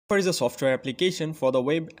is a software application for the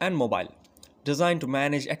web and mobile, designed to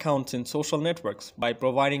manage accounts in social networks by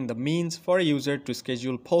providing the means for a user to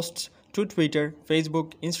schedule posts to Twitter,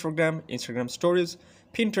 Facebook, Instagram Stories,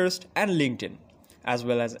 Pinterest, and LinkedIn, as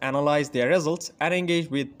well as analyze their results and engage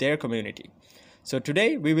with their community. So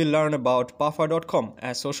today we will learn about Buffer.com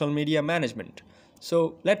as social media management.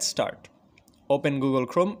 So let's start. Open Google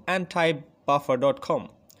Chrome and type Buffer.com.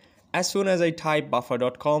 As soon as I type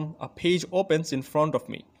Buffer.com, a page opens in front of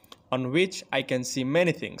me, on which I can see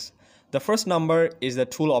many things. The first number is the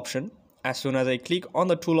tool option. As soon as I click on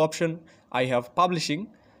the tool option, I have publishing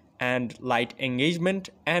and light engagement,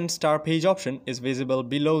 and star page option is visible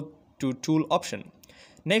below to tool option.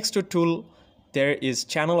 Next to tool, there is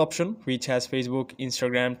channel option, which has Facebook,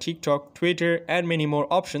 Instagram, TikTok, Twitter, and many more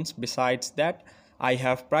options. Besides that, I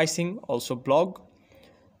have pricing, also blog,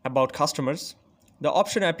 about customers. The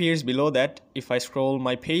option appears below that. If I scroll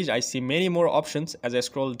my page, I see many more options. As I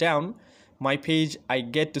scroll down my page, I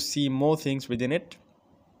get to see more things within it.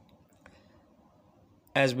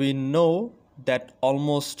 As we know that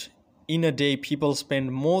almost in a day, people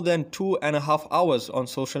spend more than 2.5 hours on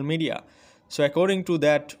social media. So according to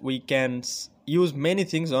that, we can use many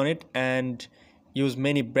things on it and use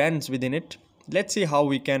many brands within it. Let's see how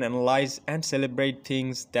we can analyze and celebrate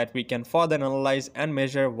things that we can further analyze and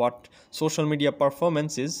measure what social media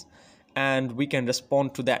performance is, and we can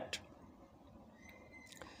respond to that.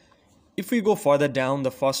 If we go further down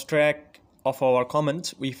the first track of our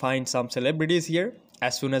comments, we find some celebrities here.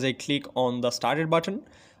 As soon as I click on the started button,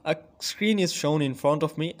 a screen is shown in front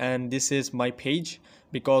of me, and this is my page,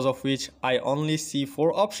 because of which I only see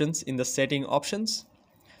 4 options in the setting options.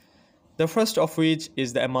 The first of which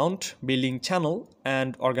is the amount, billing channel,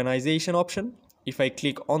 and organization option. If I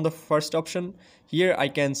click on the first option, here I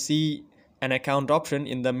can see an account option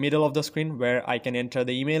in the middle of the screen where I can enter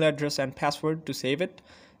the email address and password to save it.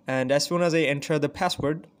 And as soon as I enter the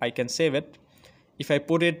password, I can save it. If I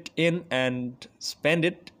put it in and spend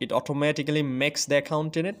it, it automatically makes the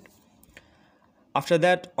account in it. After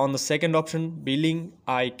that, on the second option, billing,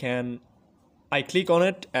 I click on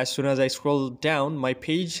it. As soon as I scroll down my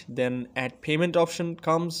page, then add payment option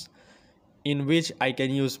comes, in which I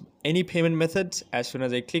can use any payment methods. As soon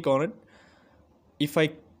as I click on it,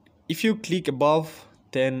 if you click above,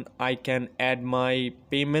 then I can add my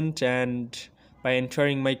payment, and by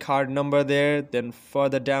entering my card number there, then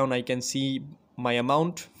further down I can see my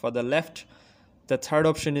amount for the left. The third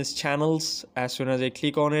option is channels. As soon as I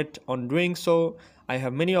click on it, on doing so, I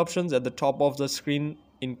have many options at the top of the screen,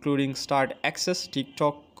 including start access,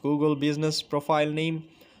 TikTok, Google business profile name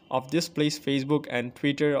of this place, Facebook and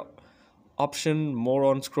Twitter option. More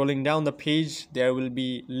on scrolling down the page, there will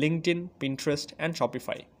be LinkedIn, Pinterest, and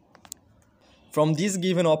Shopify. From these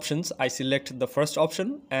given options, I select the first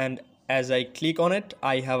option, and as I click on it,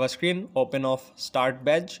 I have a screen open of start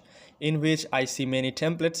badge, in which I see many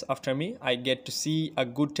templates after me. I get to see a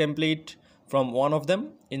good template from one of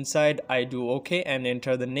them. Inside, I do OK and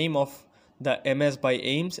enter the name of the MS by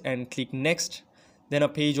Ames and click next. Then a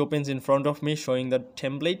page opens in front of me showing the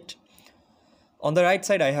template. On the right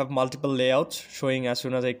side, I have multiple layouts showing. As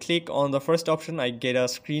soon as I click on the first option, I get a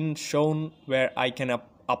screen shown where I can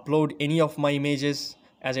upload any of my images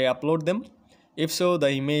as I upload them. If so, the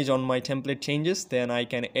image on my template changes, then I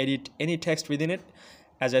can edit any text within it.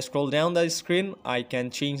 As I scroll down the screen, I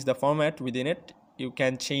can change the format within it. You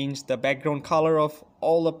can change the background color of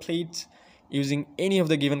all the plates using any of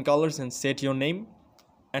the given colors and set your name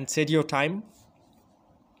and set your time.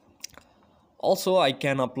 Also, I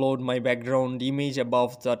can upload my background image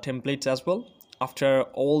above the templates as well. After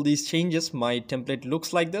all these changes, my template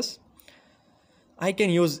looks like this. I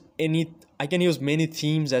can use many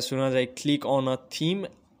themes. As soon as I click on a theme,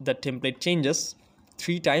 the template changes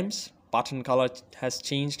 3 times. Button color has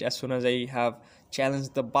changed. As soon as I have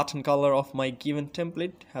challenged, the button color of my given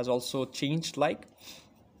template has also changed like.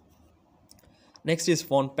 Next is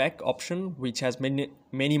font pack option, which has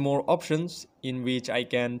many more options, in which I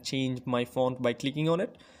can change my font by clicking on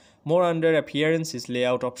it. More under appearance is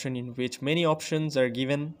layout option, in which many options are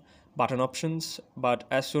given, button options. But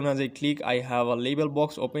as soon as I click, I have a label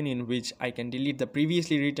box open, in which I can delete the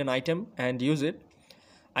previously written item and use it.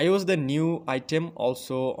 I use the new item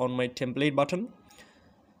also on my template button.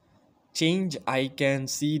 Change, I can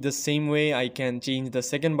see the same way. I can change the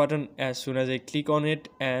second button as soon as I click on it,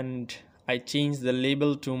 and I change the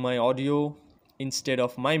label to my audio instead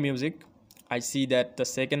of my music. I see that the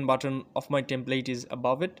second button of my template is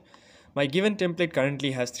above it. My given template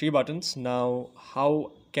currently has 3 buttons. Now,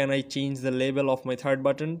 how can I change the label of my third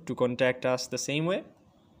button to contact us the same way?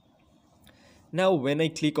 Now when I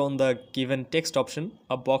click on the given text option,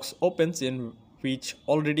 a box opens in which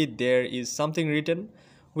already there is something written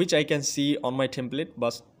which I can see on my template,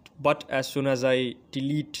 but as soon as I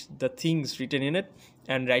delete the things written in it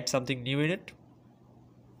and write something new in it,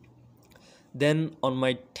 then on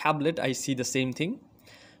my tablet I see the same thing.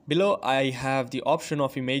 Below I have the option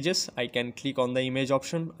of images. I can click on the image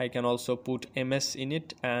option. I can also put ms in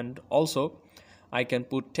it, and also I can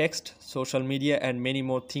put text, social media, and many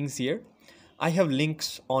more things here. I have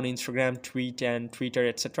links on Instagram, tweet and Twitter,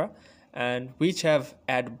 etc., and which have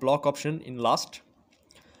add block option in last.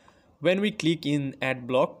 When we click in add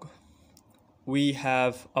block, we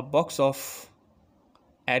have a box of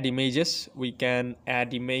add images. We can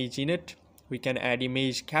add image in it. We can add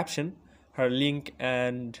image caption, her link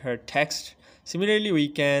and her text. Similarly, we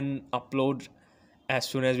can upload. As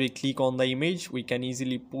soon as we click on the image, we can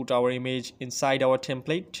easily put our image inside our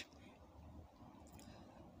template.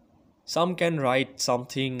 Some can write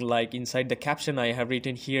something like inside the caption I have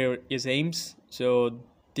written here is aims. So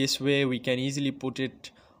this way we can easily put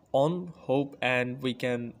it on hope, and we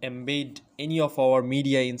can embed any of our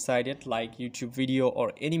media inside it, like YouTube video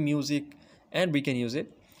or any music, and we can use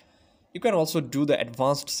it. You can also do the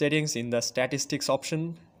advanced settings in the statistics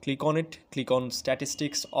option. Click on it, click on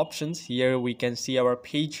statistics options. Here we can see our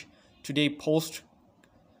page, today post,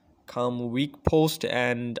 come week post,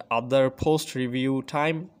 and other post review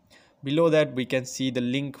time. Below that we can see the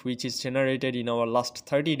link which is generated in our last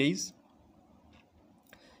 30 days.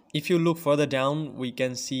 If you look further down, we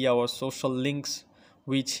can see our social links,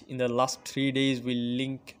 which in the last 3 days we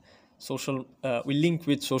link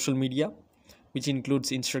with social media, which includes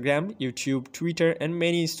Instagram, YouTube, Twitter, and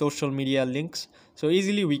many social media links. So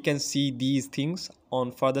easily we can see these things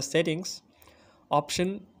on further settings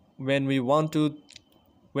option. When we want,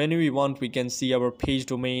 we can see our page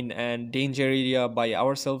domain and danger area by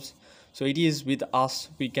ourselves. So it is with us,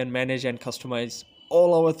 we can manage and customize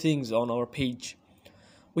all our things on our page.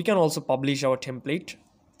 We can also publish our template.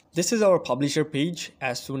 This is our publisher page.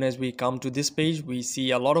 As soon as we come to this page, we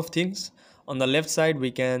see a lot of things. On the left side,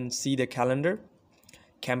 we can see the calendar,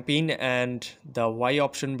 campaign, and the Y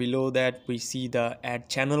option. Below that, we see the add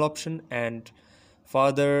channel option, and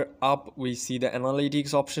further up, we see the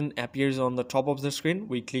analytics option appears on the top of the screen.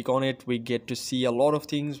 We click on it, we get to see a lot of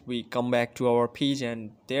things. We come back to our page,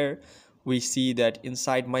 and there we see that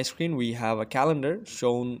inside my screen, we have a calendar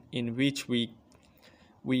shown in which we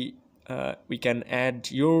can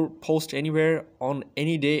add your post anywhere on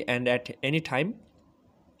any day and at any time.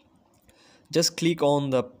 Just click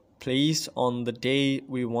on the place on the day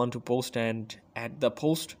we want to post and add the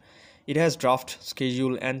post. It has draft,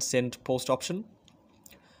 schedule, and send post option.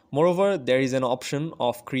 Moreover, there is an option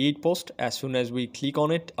of create post. As soon as we click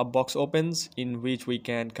on it, a box opens in which we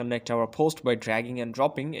can connect our post by dragging and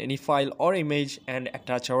dropping any file or image and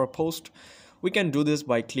attach our post. We can do this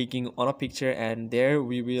by clicking on a picture, and there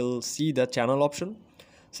we will see the channel option.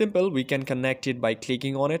 Simple, we can connect it by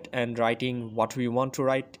clicking on it and writing what we want to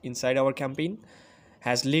write inside our campaign.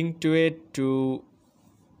 Has linked it to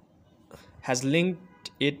his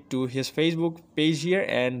Facebook page here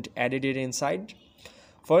and added it inside.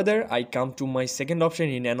 Further, I come to my second option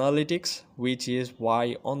in analytics, which is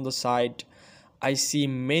why on the side I see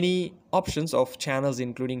many options of channels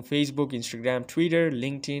including Facebook, Instagram, Twitter,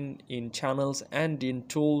 LinkedIn. In channels and in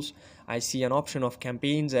tools, I see an option of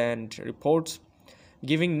campaigns and reports.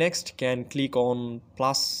 Giving next, can click on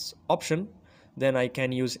plus option, then I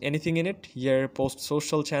can use anything in it. Here post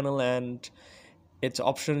social channel, and its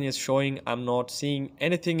option is showing I'm not seeing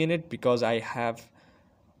anything in it because I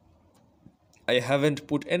haven't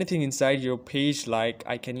put anything inside your page. Like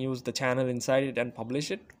I can use the channel inside it and publish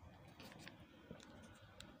it.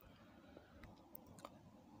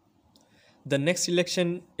 The next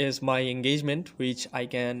selection is my engagement, which I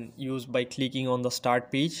can use by clicking on the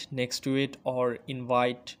start page next to it, or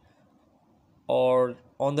invite, or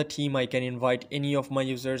on the team I can invite any of my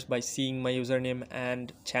users by seeing my username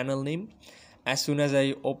and channel name. As soon as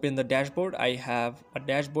I open the dashboard, I have a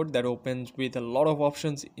dashboard that opens with a lot of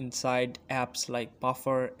options inside apps like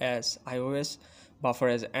Buffer as iOS, Buffer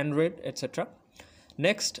as Android, etc.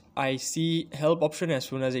 Next, I see help option. As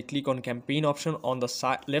soon as I click on campaign option on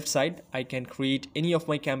the left side, I can create any of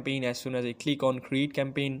my campaign. As soon as I click on create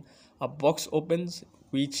campaign, a box opens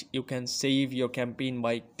which you can save your campaign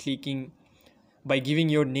by giving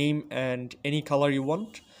your name and any color you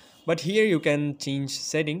want. But here you can change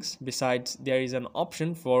settings. Besides, there is an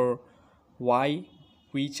option for Y,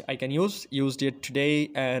 which I can used it today,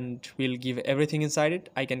 and will give everything inside it.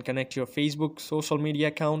 I can connect your Facebook social media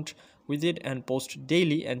account with it and post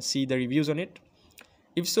daily and see the reviews on it.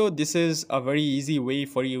 If so, this is a very easy way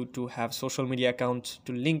for you to have social media accounts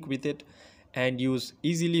to link with it and use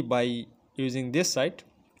easily by using this site.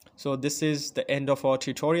 So this is the end of our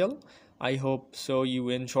tutorial. I hope so you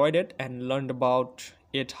enjoyed it and learned about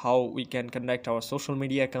it, how we can connect our social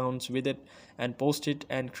media accounts with it and post it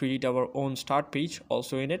and create our own start page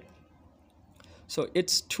also in it. So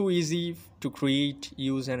it's too easy to create,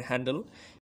 use and handle.